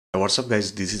What's up guys,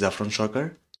 this is Afran Sarkar.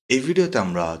 এই ভিডিওতে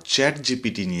আমরা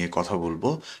ChatGPT নিয়ে কথা বলবো।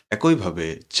 একইভাবে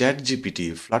ChatGPT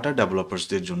Flutter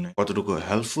ডেভেলপারসদের জন্য কতটুকু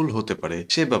হেল্পফুল হতে পারে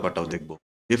সেই ব্যাপারটাও দেখব।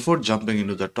 Before jumping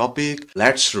into the topic,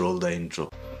 let's roll the intro.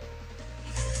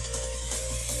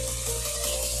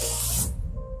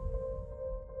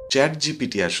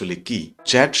 ChatGPT আসলে কি?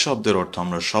 চ্যাট শব্দের অর্থ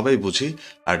আমরা সবাই বুঝি,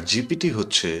 আর জিপিটি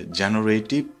হচ্ছে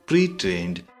জেনারেটিভ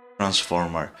প্রি-ট্রেন্ড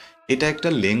ট্রান্সফর্মার। এটা একটা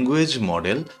ল্যাঙ্গুয়েজ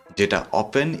মডেল যেটা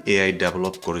ওপেন এআই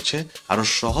ডেভেলপ করেছে। আরও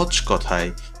সহজ কথায়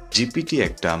জিপিটি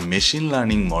একটা মেশিন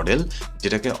লার্নিং মডেল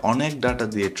যেটাকে অনেক ডাটা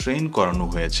দিয়ে ট্রেন করানো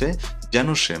হয়েছে যেন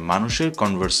সে মানুষের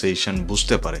কনভারসেশন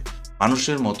বুঝতে পারে,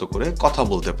 মানুষের মতো করে কথা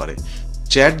বলতে পারে।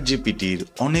 চ্যাট জিপিটির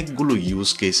অনেকগুলো ইউজ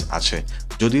কেস আছে,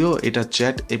 যদিও এটা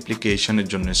চ্যাট অ্যাপ্লিকেশনের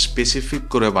জন্য স্পেসিফিক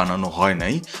করে বানানো হয়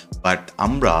নাই, বাট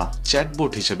আমরা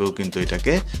চ্যাটবোট হিসেবেও কিন্তু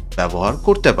এটাকে ব্যবহার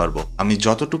করতে পারবো। আমি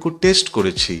যতটুকু টেস্ট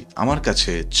করেছি আমার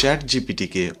কাছে চ্যাট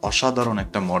জিপিটিকে অসাধারণ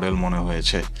একটা মডেল মনে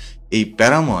হয়েছে। এই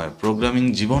প্যারাময় প্রোগ্রামিং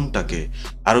জীবনটাকে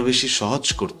আরও বেশি সহজ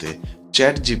করতে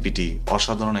চ্যাট জিপিটি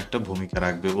অসাধারণ একটা ভূমিকা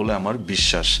রাখবে বলে আমার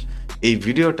বিশ্বাস। এই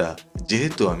ভিডিওটা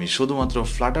যেহেতু আমি শুধুমাত্র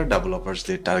ফ্লাটার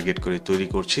ডেভেলপারসদের টার্গেট করে তৈরি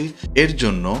করছি, এর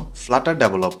জন্য ফ্লাটার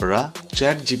ডেভেলপাররা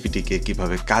চ্যাট জিপিটিকে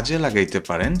কিভাবে কাজে লাগাইতে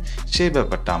পারেন সেই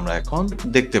ব্যাপারটা আমরা এখন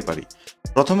দেখতে পারি।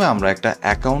 প্রথমে আমরা একটা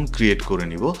অ্যাকাউন্ট ক্রিয়েট করে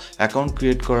নিব। অ্যাকাউন্ট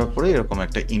ক্রিয়েট করার পরে এরকম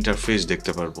একটা ইন্টারফেস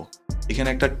দেখতে পারবো। এখানে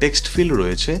একটা টেক্সট ফিল্ড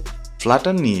রয়েছে।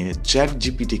 ফ্লাটার নিয়ে চ্যাট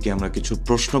জিপিটিকে আমরা কিছু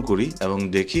প্রশ্ন করি এবং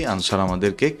দেখি আনসার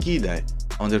আমাদেরকে কি দেয়।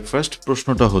 আমাদের ফার্স্ট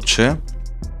প্রশ্নটা হচ্ছে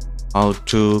how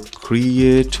to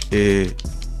create a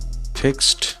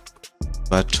text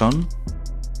button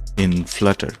in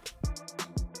Flutter.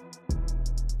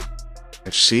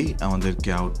 Let's see আমাদেরকে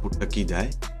আউটপুটটা কি দেয়।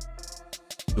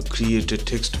 To create a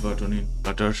text button in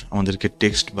Flutter আমাদেরকে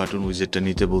টেক্সট বাটন উইজেটটা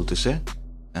নিতে বলতেছে,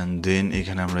 and then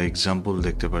এখানে আমরা এক্সাম্পল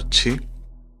দেখতে পাচ্ছি।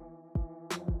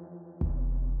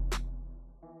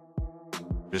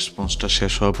 রেসপন্সটা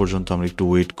শেষ হওয়া পর্যন্ত আমরা একটু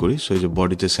ওয়েট করি। সো এই যে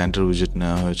বডিতে সেন্টার উইজেট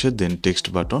নেওয়া হয়েছে, দেন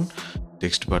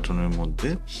টেক্সট বাটনের মধ্যে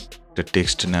একটা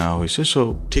টেক্সট নেওয়া হয়েছে। সো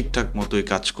ঠিকঠাক মতোই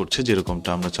কাজ করছে যেরকমটা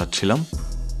আমরা চাচ্ছিলাম,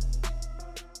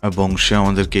 এবং সে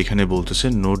আমাদেরকে এখানে বলতেছে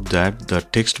note that the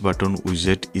text button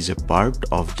উইজেট is a part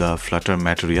of the Flutter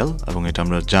material. এবং এটা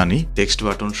আমরা জানি টেক্সট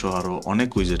বাটন সহ আরও অনেক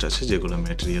উইজেট আছে যেগুলো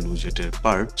material উইজেটের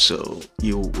part. So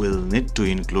you will need to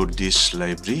include this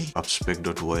library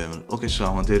pubspec.yml। Okay, so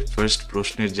আমাদের ফার্স্ট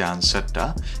প্রশ্নের যে আনসারটা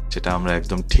সেটা আমরা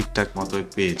একদম ঠিকঠাক মতোই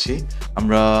পেয়েছি।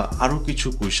 আমরা আরও কিছু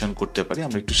কোয়েশ্চেন করতে পারি।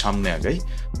 আমরা একটু সামনে আগাই।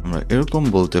 আমরা এরকম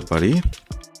বলতে পারি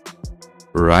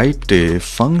write a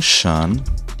function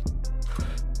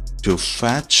to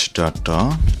fetch data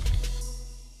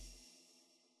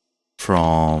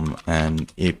from an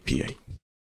API.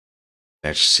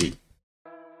 Let's see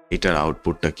এটার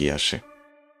আউটপুটটা কি আসে।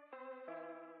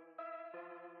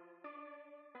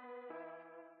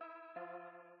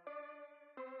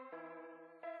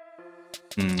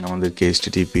 আমাদেরকে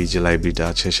HTTP যে লাইব্রেরিটা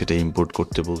আছে সেটা ইম্পোর্ট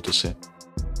করতে বলতেছে।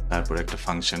 তারপর একটা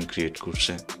ফাংশন ক্রিয়েট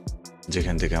করছে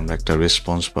যেখান থেকে আমরা একটা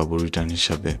রেসপন্স পাবো রিটার্ন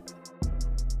হিসাবে।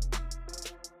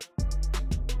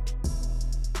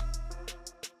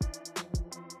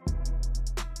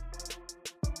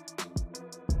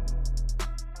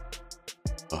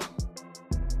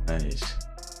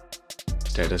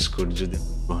 স্ট্যাটাস কোড যদি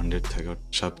 200 থাকে,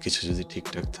 সব কিছু যদি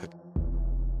ঠিকঠাক থাকে,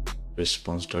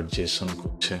 response.json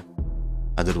করছে,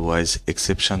 আদারওয়াইজ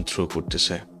এক্সেপশন থ্রো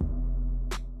করতেছে।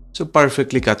 সো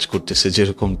পারফেক্টলি কাজ করতেছে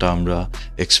যেরকমটা আমরা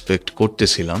এক্সপেক্ট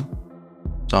করতেছিলাম।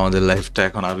 তো আমাদের লাইফটা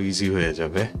এখন আরো ইজি হয়ে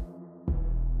যাবে।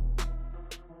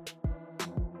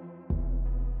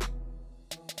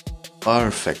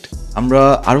 পারফেক্ট। আমরা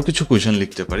আরো কিছু কোয়েশ্চেন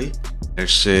লিখতে পারি।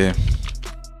 Let's say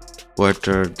what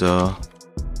are the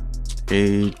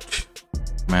age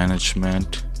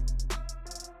management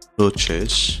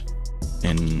approaches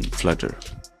in Flutter?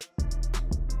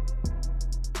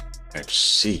 Let's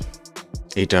see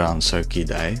এটার আনসার কি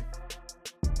দেয়।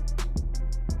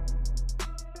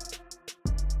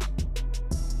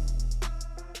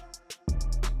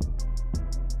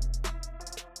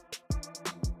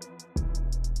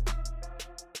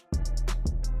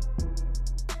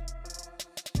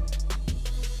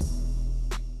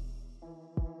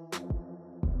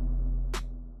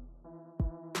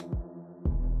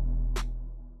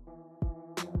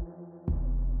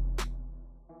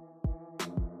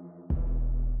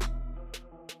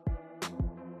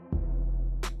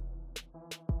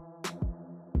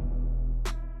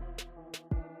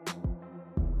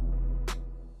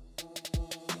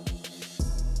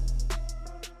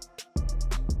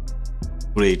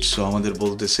 Great. So আমাদের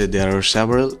বলতেছে there are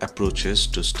several approaches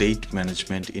to state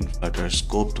management in Flutter: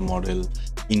 scoped model,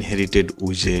 inherited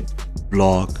widget,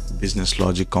 block, business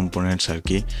logic components আর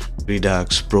কি,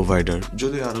 Redux, provider,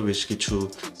 যদিও আরও বেশ কিছু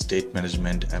স্টেট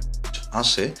ম্যানেজমেন্ট অ্যাপ্রোচ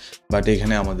আছে, বাট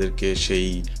এখানে আমাদেরকে সেই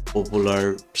পপুলার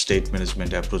স্টেট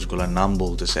ম্যানেজমেন্ট অ্যাপ্রোচগুলোর নাম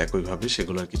বলতেছে একইভাবে,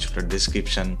 সেগুলোর কিছুটা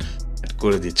ডেসক্রিপশান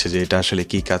করে দিচ্ছে যে এটা আসলে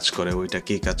কী কাজ করে, ওইটা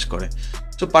কী কাজ করে।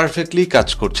 তো পারফেক্টলি কাজ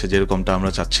করছে যেরকমটা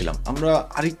আমরা চাচ্ছিলাম। আমরা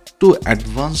আরেকটু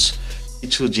অ্যাডভান্স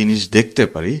কিছু জিনিস দেখতে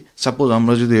পারি। সাপোজ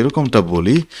আমরা যদি এরকমটা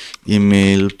বলি,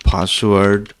 email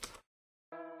password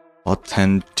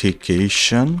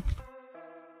authentication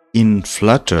in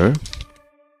Flutter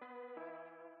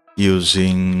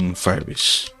using Firebase.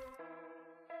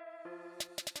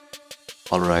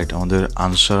 Alright, আমাদের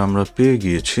আনসার আমরা পেয়ে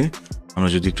গিয়েছি। আমরা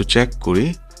যদি একটু চেক করি,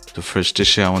 তো ফার্স্টে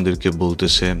সে আমাদেরকে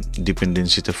বলতেছে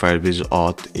ডিপেন্ডেন্সিতে ফায়ারবেস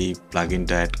অথ এই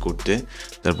প্লাগইনটা অ্যাড করতে,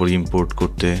 তারপর ইম্পোর্ট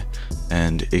করতে,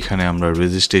 অ্যান্ড এখানে আমরা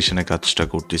রেজিস্ট্রেশনের কাজটা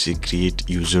করতেছি, create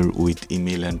user with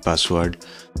email and password.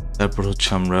 তারপর হচ্ছে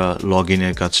আমরা লগ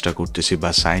ইনের কাজটা করতেছি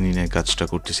বা সাইন ইনের কাজটা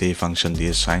করতেছি এই ফাংশন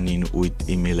দিয়ে, sign in with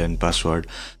email and password,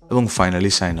 এবং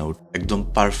ফাইনালি সাইন আউট। একদম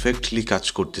পারফেক্টলি কাজ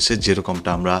করতেছে যেরকমটা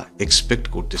আমরা এক্সপেক্ট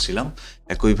করতেছিলাম।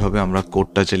 একইভাবে আমরা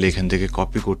কোডটা চাইলে এখান থেকে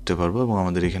কপি করতে পারবো, এবং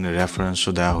আমাদের এখানে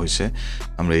রেফারেন্সও দেওয়া হয়েছে।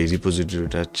 আমরা এই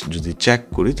রিপোজিটরিটা যদি চেক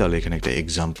করি তাহলে এখানে একটা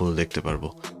এক্সাম্পল দেখতে পারবো।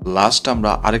 লাস্ট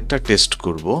আমরা আরেকটা টেস্ট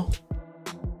করব।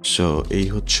 সো এই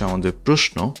হচ্ছে আমাদের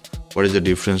প্রশ্ন, what is the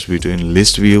difference between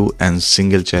list view and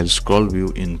single child scroll view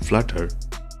in Flutter?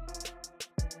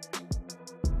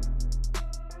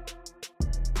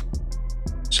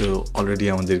 So already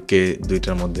আমাদেরকে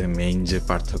দুইটার মধ্যে মেইন যে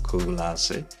পার্থক্যগুলো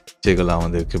আছে সেগুলো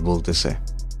আমাদেরকে বলতেছে।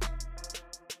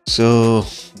 সো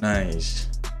নাইস,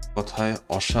 কথায়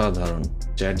অসাধারণ।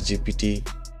 চ্যাট জিপিটি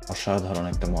অসাধারণ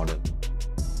একটা মডেল।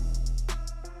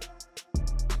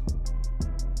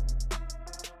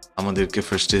 আমাদেরকে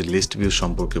ফার্স্টে লিস্ট ভিউ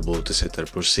সম্পর্কে বলতেছে,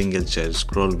 তারপর সিঙ্গেল চাইল্ড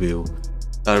স্ক্রল ভিউ,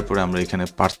 তারপরে আমরা এখানে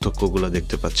পার্থক্যগুলো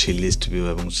দেখতে পাচ্ছি লিস্ট ভিউ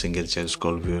এবং সিঙ্গেল চাইল্ড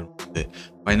স্ক্রল ভিউর মধ্যে।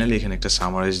 ফাইনালি এখানে একটা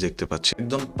সামারাইজ দেখতে পাচ্ছি।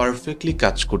 একদম পারফেক্টলি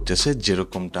কাজ করতেছে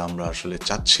যেরকমটা আমরা আসলে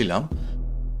চাচ্ছিলাম।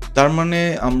 তার মানে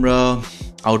আমরা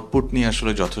আউটপুট নিয়ে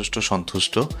আসলে যথেষ্ট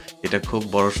সন্তুষ্ট। এটা খুব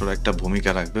বড়সড় একটা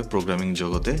ভূমিকা রাখবে প্রোগ্রামিং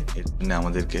জগতে। এর জন্য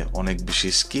আমাদেরকে অনেক বেশি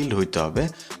স্কিলড হইতে হবে,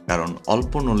 কারণ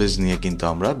অল্প নলেজ নিয়ে কিন্তু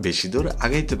আমরা বেশি দূর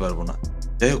আগাইতে পারবো না।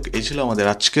 যাই হোক, এই ছিল আমাদের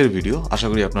আজকের ভিডিও। আশা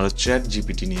করি আপনারা চ্যাট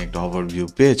জিপিটি নিয়ে একটা ওভারভিউ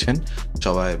পেয়েছেন।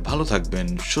 সবাই ভালো থাকবেন,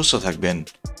 সুস্থ থাকবেন।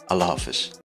 আল্লাহ হাফেজ।